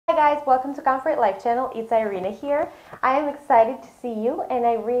guys, welcome to Comfort Life channel. It's Irina here. I am excited to see you and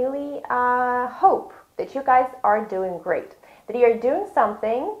I really hope that you guys are doing great. That you're doing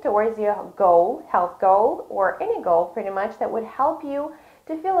something towards your goal, health goal, or any goal pretty much that would help you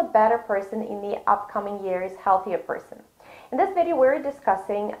to feel a better person in the upcoming years, healthier person. In this video we're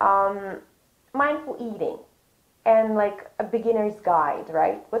discussing mindful eating and like a beginner's guide,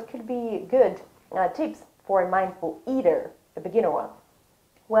 right? What could be good tips for a mindful eater, a beginner one?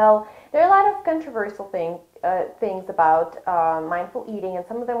 Well, there are a lot of controversial things about mindful eating, and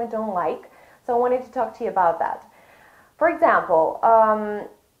some of them I don't like, so I wanted to talk to you about that. For example,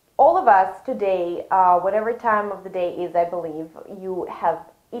 all of us today, whatever time of the day is, I believe, you have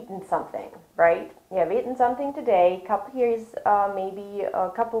eaten something, right? You have eaten something today, a couple years, maybe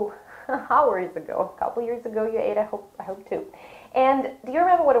a couple hours ago, a couple years ago you ate, I hope too. And do you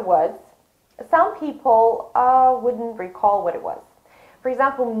remember what it was? Some people wouldn't recall what it was. For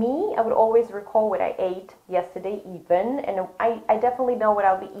example, me, I would always recall what I ate yesterday even, and I definitely know what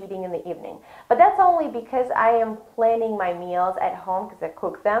I'll be eating in the evening. But that's only because I am planning my meals at home because I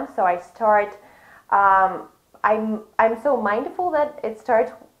cook them. So I start, I'm so mindful that it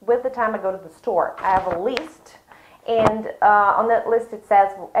starts with the time I go to the store. I have a list, and on that list it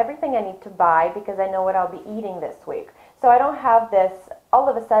says everything I need to buy because I know what I'll be eating this week. So I don't have this all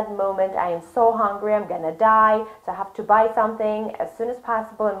of a sudden moment, I am so hungry, I'm gonna die, so I have to buy something as soon as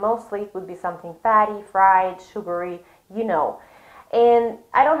possible, and mostly it would be something fatty, fried, sugary, you know. And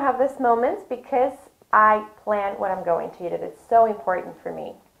I don't have this moments because I plan what I'm going to eat. It is so important for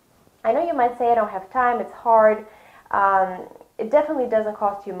me. I know you might say I don't have time, it's hard. It definitely doesn't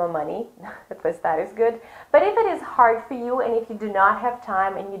cost you more money, at least that is good. But if it is hard for you, and if you do not have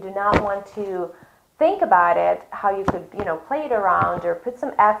time, and you do not want to think about it, how you could, play it around or put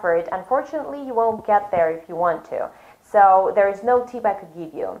some effort, unfortunately, you won't get there if you want to. So there is no tip I could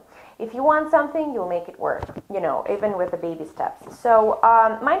give you. If you want something, you'll make it work, even with the baby steps. So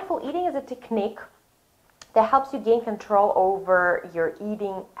mindful eating is a technique that helps you gain control over your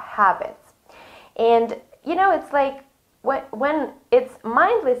eating habits. And, it's like when it's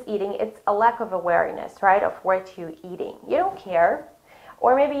mindless eating, it's a lack of awareness, right, of what you're eating. You don't care.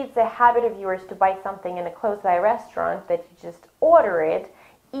 Or maybe it's a habit of yours to buy something in a close-by restaurant that you just order it,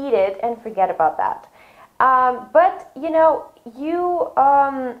 eat it, and forget about that. But, you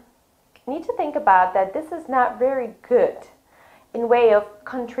need to think about that this is not very good in way of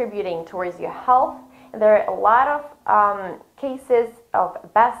contributing towards your health. And there are a lot of cases of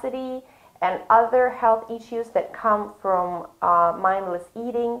obesity and other health issues that come from mindless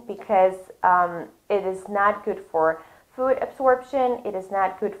eating because it is not good for food absorption, it is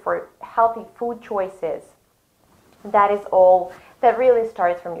not good for healthy food choices. That is all that really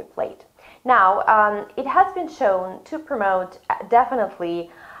starts from your plate. Now, it has been shown to promote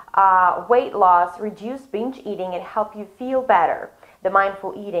definitely weight loss, reduce binge eating, and help you feel better. The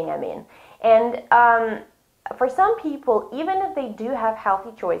mindful eating, I mean. And for some people, even if they do have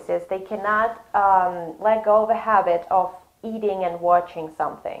healthy choices, they cannot let go of a habit of eating and watching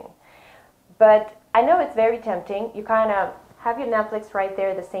something. But I know it's very tempting. You kind of have your Netflix right there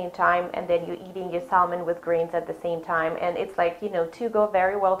at the same time, and then you're eating your salmon with grains at the same time, and it's like, two go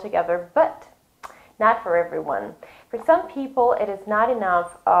very well together, but not for everyone. For some people, it is not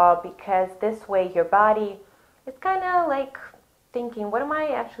enough because this way your body is kind of like thinking, what am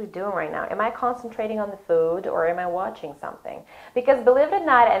I actually doing right now? Am I concentrating on the food or am I watching something? Because believe it or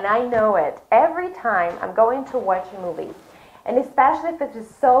not, and I know it, every time I'm going to watch a movie, and especially if it is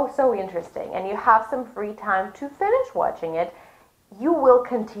so interesting and you have some free time to finish watching it, you will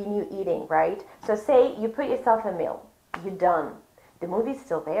continue eating, right? So say you put yourself a meal, you're done. The movie's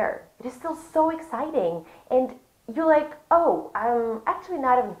still there. It is still so exciting. And you're like, oh, I'm actually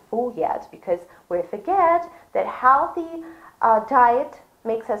not even full yet, because we forget that healthy diet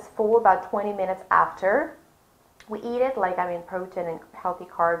makes us full about 20 minutes after we eat it, protein and healthy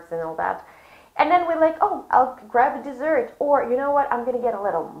carbs and all that. And then we're like, oh, I'll grab a dessert. Or, you know what, I'm going to get a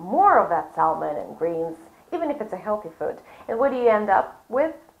little more of that salmon and greens, even if it's a healthy food. And what do you end up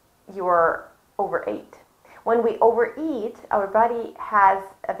with? You're overeat. When we overeat, our body has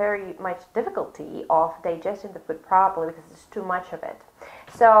a very much difficulty of digesting the food properly because there's too much of it.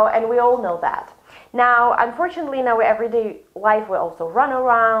 So, and we all know that. Now, unfortunately, in our everyday life, we also run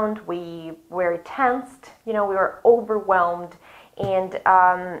around, we're tensed, we are overwhelmed, and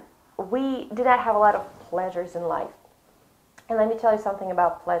we do not have a lot of pleasures in life. And let me tell you something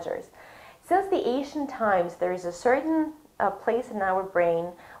about pleasures. Since the ancient times, there is a certain place in our brain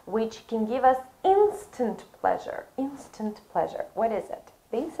which can give us instant pleasure. Instant pleasure. What is it?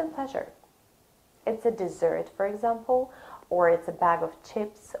 The instant pleasure. It's a dessert, for example, or it's a bag of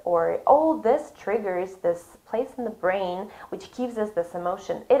chips, or all this triggers this place in the brain which gives us this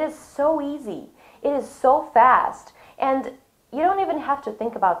emotion. It is so easy. It is so fast. And you don't even have to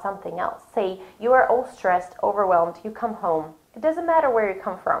think about something else. Say you are all stressed, overwhelmed, you come home. It doesn't matter where you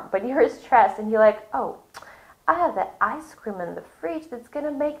come from, but you're stressed and you're like, oh, I have that ice cream in the fridge that's going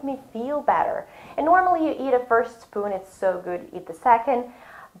to make me feel better. And normally you eat a first spoon, it's so good, you eat the second.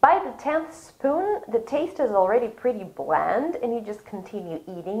 By the 10th spoon, the taste is already pretty bland and you just continue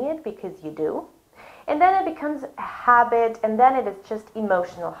eating it because you do. And then it becomes a habit, and then it is just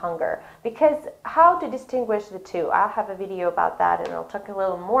emotional hunger. Because how to distinguish the two? I'll have a video about that, and I'll talk a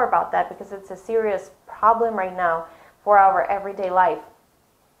little more about that because it's a serious problem right now for our everyday life.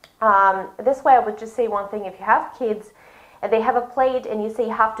 This way, I would just say one thing. If you have kids and they have a plate and you say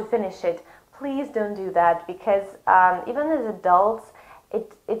you have to finish it, please don't do that, because even as adults,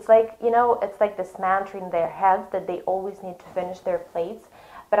 it's like, you know, it's like this mantra in their heads that they always need to finish their plates.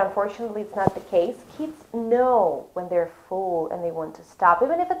 But unfortunately, it's not the case. Kids know when they're full and they want to stop,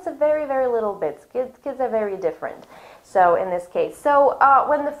 even if it's a very, very little bit. Kids are very different. So in this case,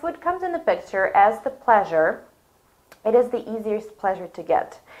 when the food comes in the picture as the pleasure, it is the easiest pleasure to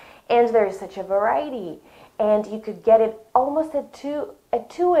get. And there is such a variety. And you could get it almost at 2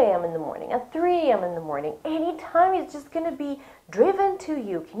 a.m. in the morning, at 3 a.m. in the morning. Anytime it's just going to be driven to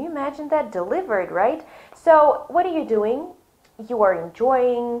you. Can you imagine that? Delivered, right? So what are you doing? You are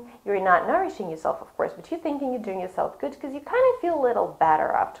enjoying, you're not nourishing yourself, of course, but you're thinking you're doing yourself good because you kind of feel a little better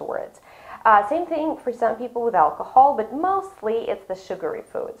afterwards. Same thing for some people with alcohol, but mostly it's the sugary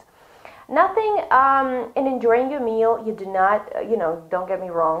foods. Nothing in enjoying your meal, you do not, don't get me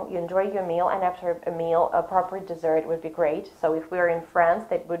wrong, you enjoy your meal, and after a meal, a proper dessert would be great. So if we are in France,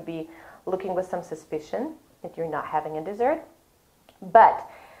 that would be looking with some suspicion that you're not having a dessert. But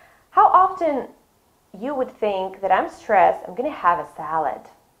how often you would think that I'm stressed, I'm going to have a salad?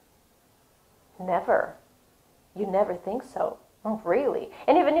 Never. You never think so. Oh, really?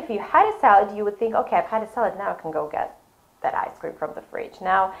 And even if you had a salad, you would think, okay, I've had a salad, now I can go get that ice cream from the fridge.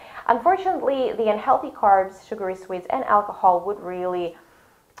 Now, unfortunately, the unhealthy carbs, sugary sweets, and alcohol would really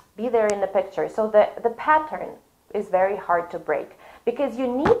be there in the picture. So the pattern is very hard to break because you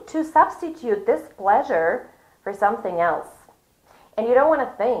need to substitute this pleasure for something else. And you don't want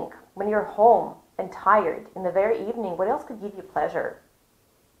to think when you're home and tired in the very evening, what else could give you pleasure?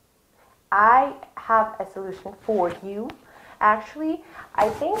 I have a solution for you. Actually, I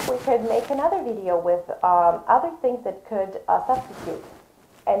think we could make another video with other things that could substitute.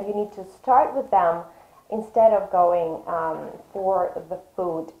 And you need to start with them instead of going for the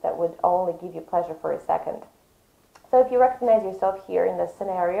food that would only give you pleasure for a second. So if you recognize yourself here in this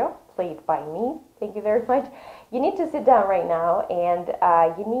scenario, played by me, thank you very much, you need to sit down right now and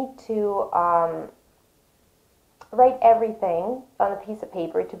you need to write everything on a piece of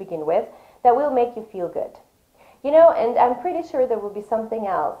paper to begin with that will make you feel good. You know, and I'm pretty sure there will be something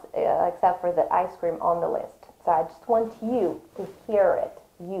else except for the ice cream on the list. So I just want you to hear it.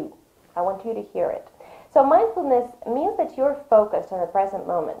 I want you to hear it. So mindfulness means that you're focused on the present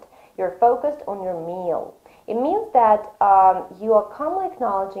moment. You're focused on your meal. It means that you are calmly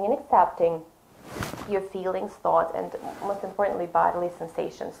acknowledging and accepting your feelings, thoughts, and most importantly, bodily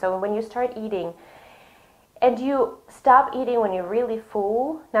sensations. So when you start eating, and you stop eating when you're really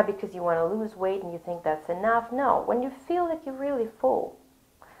full, not because you want to lose weight and you think that's enough. No, when you feel like you're really full,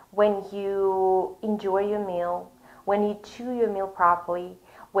 when you enjoy your meal, when you chew your meal properly,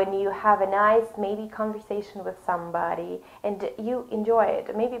 when you have a nice maybe conversation with somebody and you enjoy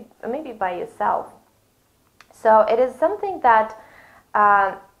it, maybe by yourself. So it is something that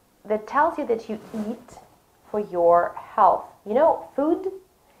that tells you that you eat for your health. You know, food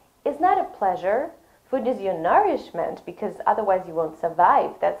is not a pleasure. Food is your nourishment, because otherwise you won't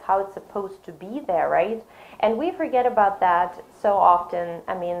survive. That's how it's supposed to be there, right? And we forget about that so often.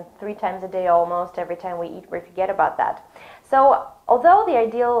 I mean, 3 times a day almost, every time we eat, we forget about that. So although the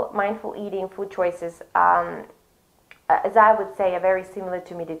ideal mindful eating food choices, as I would say, are very similar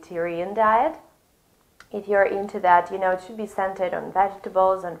to Mediterranean diet, if you're into that, you know, it should be centered on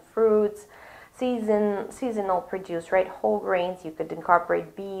vegetables and fruits, seasonal produce, right? Whole grains. You could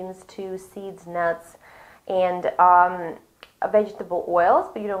incorporate beans too, seeds, nuts, and vegetable oils,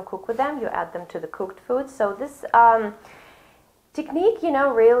 but you don't cook with them. You add them to the cooked food. So this technique, you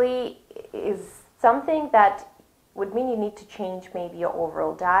know, really is something that would mean you need to change maybe your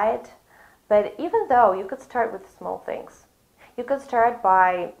overall diet. But even though, you could start with small things. You could start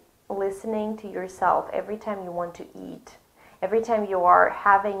by listening to yourself every time you want to eat. every time you are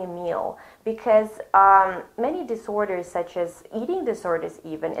having a meal, because many disorders such as eating disorders,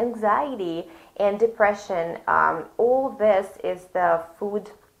 even anxiety and depression, all this is the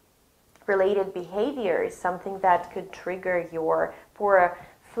food related behavior, is something that could trigger your poor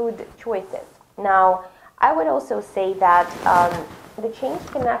food choices. Now, I would also say that the change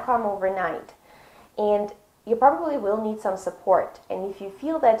cannot come overnight, and you probably will need some support. And if you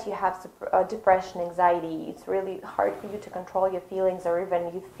feel that you have depression, anxiety, it's really hard for you to control your feelings, or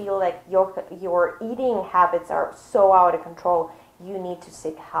even you feel like your eating habits are so out of control, you need to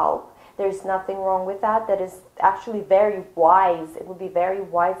seek help. There's nothing wrong with that. That is actually very wise. It would be very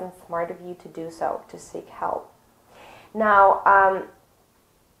wise and smart of you to do so, to seek help. Now,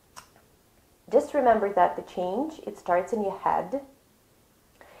 just remember that the change, it starts in your head.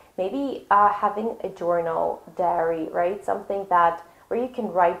 Maybe having a journal, diary, right? Something that where you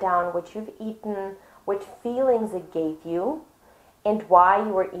can write down what you've eaten, what feelings it gave you, and why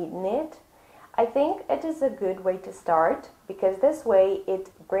you were eating it. I think it is a good way to start, because this way it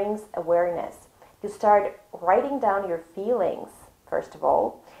brings awareness. You start writing down your feelings, first of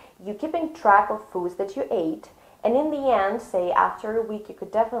all. You're keeping track of foods that you ate, and in the end, say after a week, you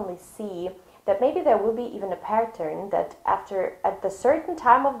could definitely see that maybe there will be even a pattern that at the certain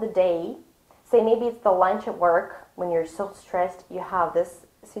time of the day, say maybe it's the lunch at work when you're so stressed you have this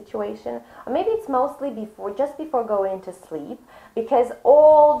situation, or maybe it's mostly just before going to sleep, because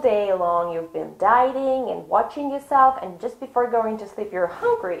all day long you've been dieting and watching yourself, and just before going to sleep you're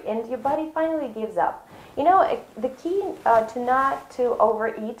hungry and your body finally gives up. You know, the key to not to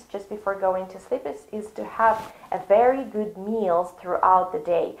overeat just before going to sleep is to have a very good meals throughout the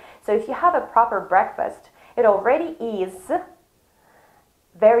day. So if you have a proper breakfast, it already is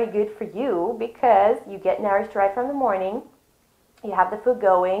very good for you, because you get nourished right from the morning. You have the food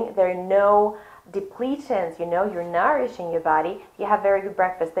going. There are no depletions. You know, you're nourishing your body. You have very good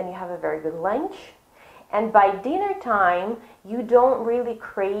breakfast. Then you have a very good lunch. And by dinner time, you don't really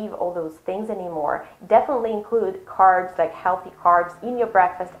crave all those things anymore. Definitely include carbs, like healthy carbs, in your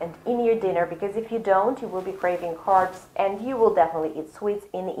breakfast and in your dinner, because if you don't, you will be craving carbs, and you will definitely eat sweets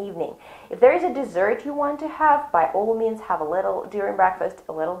in the evening. If there is a dessert you want to have, by all means have a little during breakfast,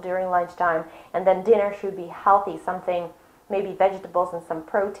 a little during lunchtime, and then dinner should be healthy, something maybe vegetables and some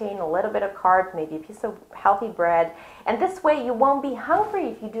protein, a little bit of carbs, maybe a piece of healthy bread. And this way you won't be hungry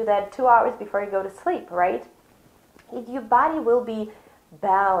if you do that 2 hours before you go to sleep, right? Your body will be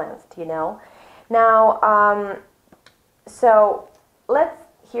balanced, you know. Now, so let's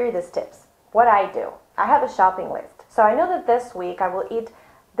hear these tips. What I do, I have a shopping list. So I know that this week I will eat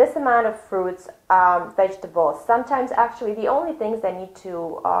this amount of fruits, vegetables. Sometimes actually the only things I need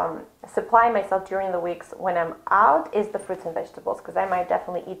to supply myself during the weeks when I'm out is the fruits and vegetables, because I might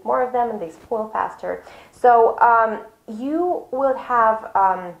definitely eat more of them and they spoil faster. So you will have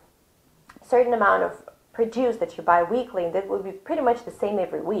a certain amount of produce that you buy weekly, and that will be pretty much the same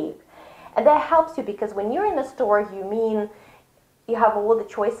every week. And that helps you, because when you're in the store, you have all the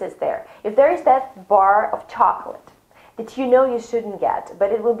choices there. If there is that bar of chocolate that you know you shouldn't get,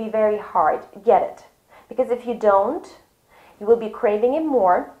 but it will be very hard, get it. Because if you don't, you will be craving it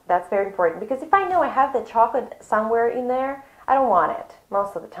more. That's very important, because if I know I have the chocolate somewhere in there, I don't want it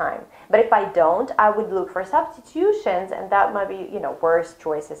most of the time. But if I don't, I would look for substitutions, and that might be, worse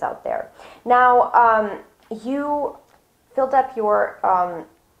choices out there. Now, you filled up your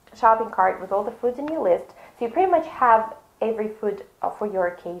shopping cart with all the foods in your list, so you pretty much have every food for your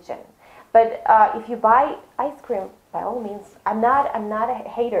occasion. But if you buy ice cream, by all means, I'm not a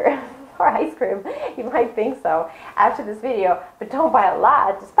hater for ice cream. You might think so after this video, but don't buy a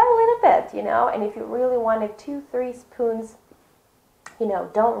lot. Just buy a little bit, And if you really wanted 2-3 spoons,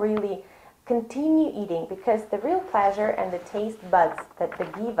 don't really continue eating, because the real pleasure and the taste buds that they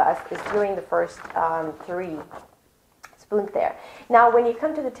give us is during the first 3 spoons there. Now, when you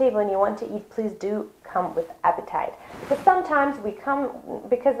come to the table and you want to eat, please do come with appetite. Because sometimes we come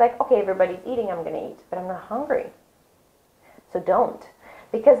because okay, everybody's eating, I'm going to eat, but I'm not hungry. So don't.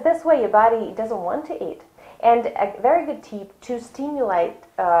 Because this way your body doesn't want to eat. And a very good tip to stimulate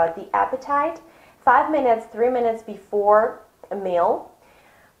the appetite, 5 minutes, 3 minutes before a meal,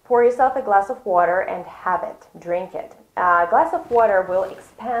 pour yourself a glass of water and have it. Drink it. A glass of water will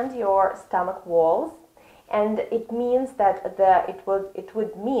expand your stomach walls, and it means that it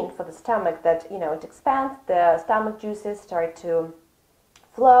would mean for the stomach that it expands, the stomach juices start to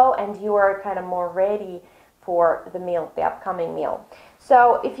flow, and you are kind of more ready for the meal, the upcoming meal.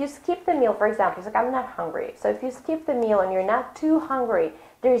 So if you skip the meal, for example, it's like I'm not hungry. So if you skip the meal and you're not too hungry,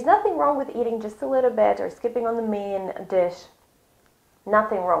 there's nothing wrong with eating just a little bit or skipping on the main dish.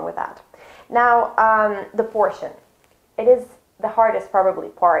 Nothing wrong with that. Now, the portion. it is the hardest probably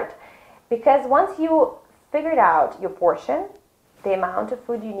part, because once you figured out your portion, the amount of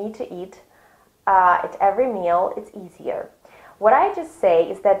food you need to eat at every meal, it's easier. What I just say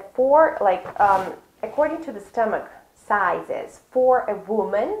is that for according to the stomach sizes, for a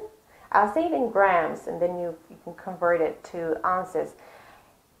woman, I'll say it in grams and then you can convert it to ounces.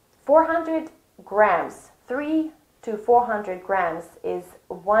 400 grams, 3 to 400 grams is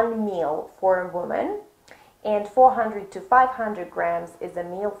one meal for a woman, and 400 to 500 grams is a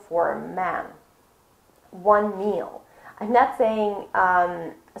meal for a man. One meal. I'm not saying,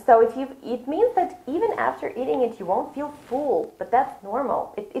 so it means that even after eating it, you won't feel full, but that's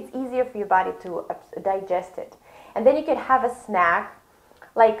normal. It's easier for your body to digest it. And then you could have a snack.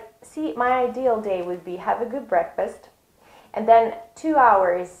 Like, see, my ideal day would be have a good breakfast, and then 2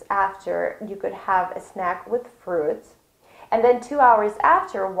 hours after, you could have a snack with fruits, and then 2 hours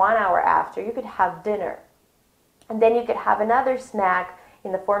after, 1 hour after, you could have dinner. And then you could have another snack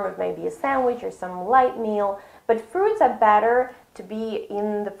in the form of maybe a sandwich or some light meal. But fruits are better to be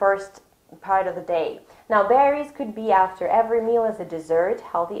in the first part of the day. Now, berries could be after every meal as a dessert,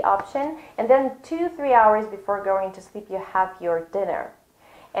 healthy option. And then 2-3 hours before going to sleep, you have your dinner.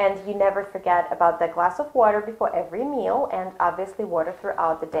 And you never forget about that glass of water before every meal, and obviously water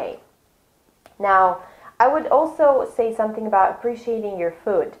throughout the day. Now, I would also say something about appreciating your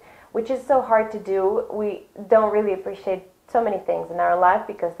food, which is so hard to do. We don't really appreciate so many things in our life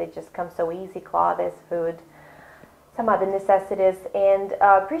because they just come so easy: clothes, food, some other necessities. And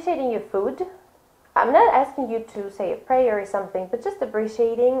appreciating your food, I'm not asking you to say a prayer or something, but just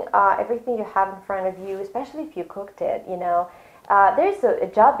appreciating everything you have in front of you, especially if you cooked it, you know. There's a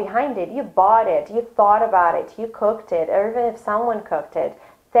job behind it. You bought it, you thought about it, you cooked it, or even if someone cooked it,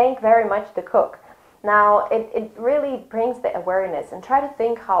 thank very much the cook. Now, it really brings the awareness, and try to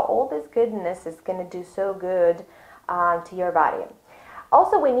think how all this goodness is going to do so good to your body.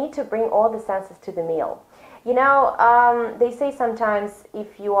 Also, we need to bring all the senses to the meal. You know, they say sometimes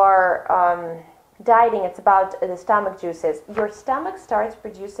if you are dieting, it's about the stomach juices. Your stomach starts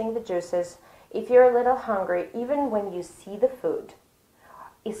producing the juices if you're a little hungry, even when you see the food,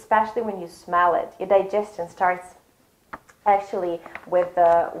 especially when you smell it. Your digestion starts actually with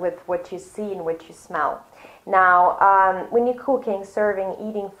what you see and what you smell. Now, when you're cooking, serving,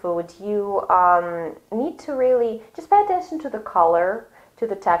 eating food, you need to really just pay attention to the color, to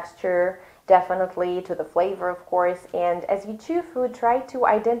the texture, definitely to the flavor, of course. And as you chew food, try to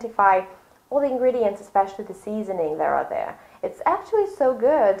identify all the ingredients, especially the seasoning that are there. It's actually so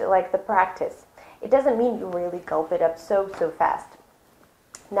good, like the practice. It doesn't mean you really gulp it up so fast.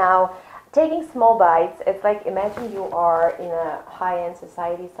 Now, taking small bites, it's like, imagine you are in a high-end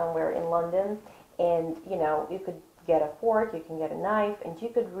society somewhere in London, and you know, you could get a fork, you can get a knife, and you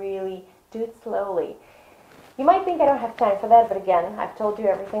could really do it slowly. You might think I don't have time for that, but again, I've told you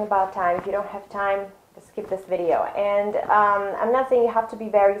everything about time. If you don't have time, just skip this video. And I'm not saying you have to be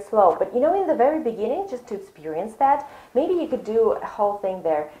very slow, but you know, in the very beginning, just to experience that, maybe you could do a whole thing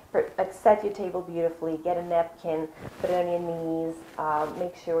there. Like, set your table beautifully, get a napkin, put it on your knees,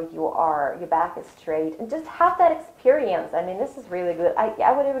 make sure your back is straight, and just have that experience. I mean, this is really good.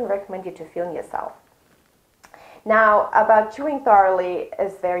 I would even recommend you to film yourself. Now, about chewing thoroughly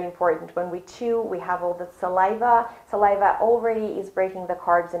is very important. When we chew, we have all the saliva. Saliva already is breaking the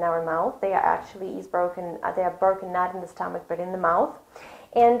carbs in our mouth. They are actually broken not in the stomach, but in the mouth.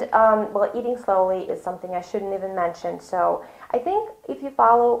 And well, eating slowly is something I shouldn't even mention. So I think if you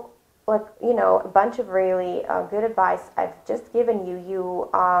follow, like, you know, a bunch of really good advice I've just given you,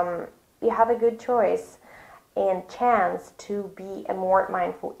 you have a good choice and chance to be a more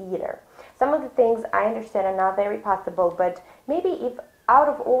mindful eater. Some of the things I understand are not very possible, but maybe if out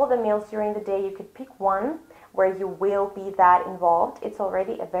of all the meals during the day you could pick one where you will be that involved, it's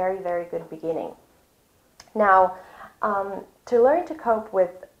already a very, very good beginning. Now, to learn to cope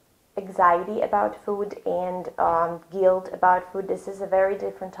with anxiety about food and guilt about food, this is a very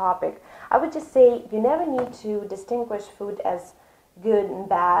different topic. I would just say you never need to distinguish food as good and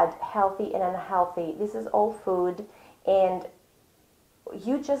bad, healthy and unhealthy. This is all food, and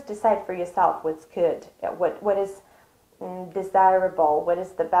you just decide for yourself what's good, what is desirable, what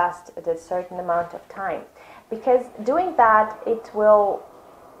is the best at a certain amount of time. Because doing that, it will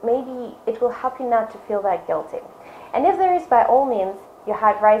help you not to feel that guilty. And if there is, by all means, you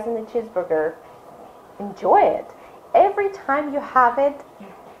had rice in the cheeseburger, enjoy it. Every time you have it,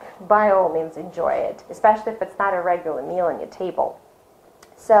 by all means enjoy it, especially if it's not a regular meal on your table.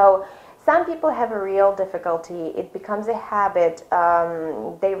 So some people have a real difficulty. It becomes a habit.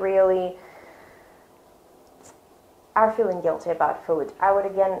 They really are feeling guilty about food. I would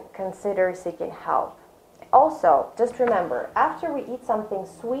again consider seeking help. Also, just remember, after we eat something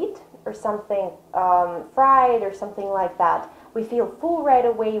sweet or something fried or something like that, we feel full right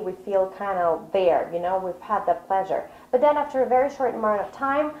away, we feel kind of there, we've had that pleasure. But then after a very short amount of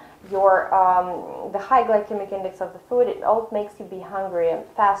time, the high glycemic index of the food, it all makes you be hungry and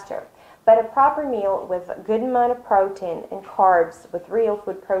faster. But a proper meal with a good amount of protein and carbs, with real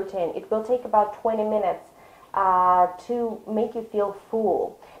food protein, it will take about 20 minutes to make you feel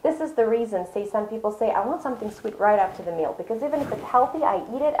full. This is the reason, some people say, I want something sweet right after the meal, because even if it's healthy, I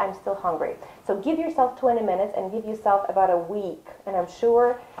eat it, I'm still hungry. So give yourself 20 minutes and give yourself about a week, and I'm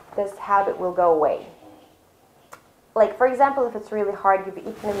sure this habit will go away. Like, for example, if it's really hard, you've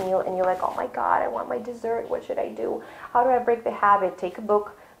eaten a meal and you're like, oh my God, I want my dessert, what should I do? How do I break the habit? Take a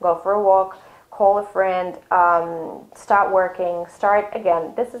book, go for a walk, call a friend, start working, start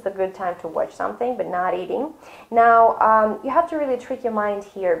again. This is a good time to watch something, but not eating. Now, you have to really trick your mind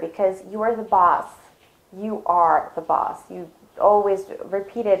here, because you are the boss. You are the boss. You always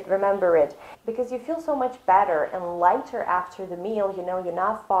repeat it, remember it, because you feel so much better and lighter after the meal. You're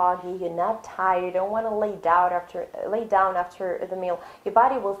not foggy, you're not tired, you don't want to lay down after the meal. Your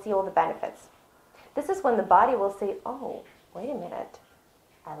body will see all the benefits. This is when the body will say, oh, wait a minute,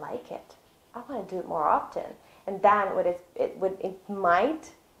 I like it. I want to do it more often. And then it might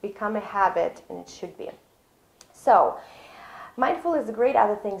become a habit, and it should be. So, mindful is great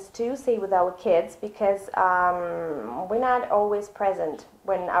other things too, say with our kids, because we're not always present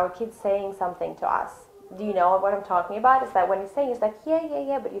when our kids saying something to us. Do you know what I'm talking about? Is that when he's saying, it's like,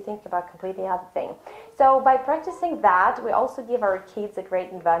 yeah, but you think about completely other thing. So by practicing that, we also give our kids a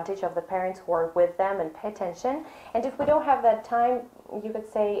great advantage of the parents who are with them and pay attention. And if we don't have that time, you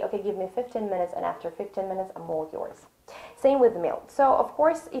could say, okay, give me 15 minutes, and after 15 minutes, I'm all yours. Same with the meal. So, of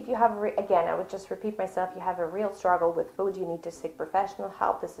course, if you have, again, I would just repeat myself, you have a real struggle with food, you need to seek professional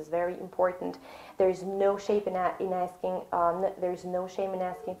help. This is very important. There's no shame in asking. There's no shame in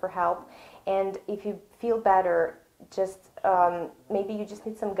asking for help. And if you feel better, just maybe you just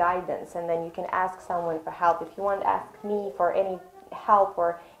need some guidance, and then you can ask someone for help. If you want to ask me for any help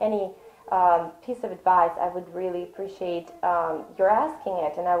or any piece of advice, I would really appreciate your asking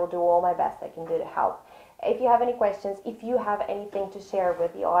it, and I will do all my best I can do to help. If you have any questions, if you have anything to share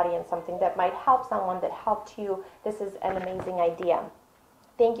with the audience, something that might help someone that helped you, this is an amazing idea.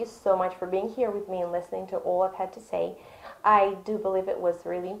 Thank you so much for being here with me and listening to all I've had to say. I do believe it was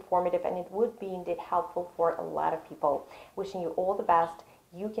really informative, and it would be indeed helpful for a lot of people. Wishing you all the best.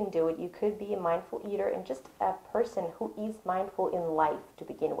 You can do it. You could be a mindful eater and just a person who is mindful in life to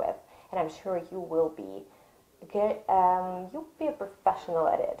begin with. And I'm sure you will be. You'll be a professional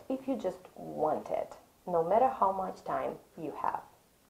at it if you just want it, no matter how much time you have.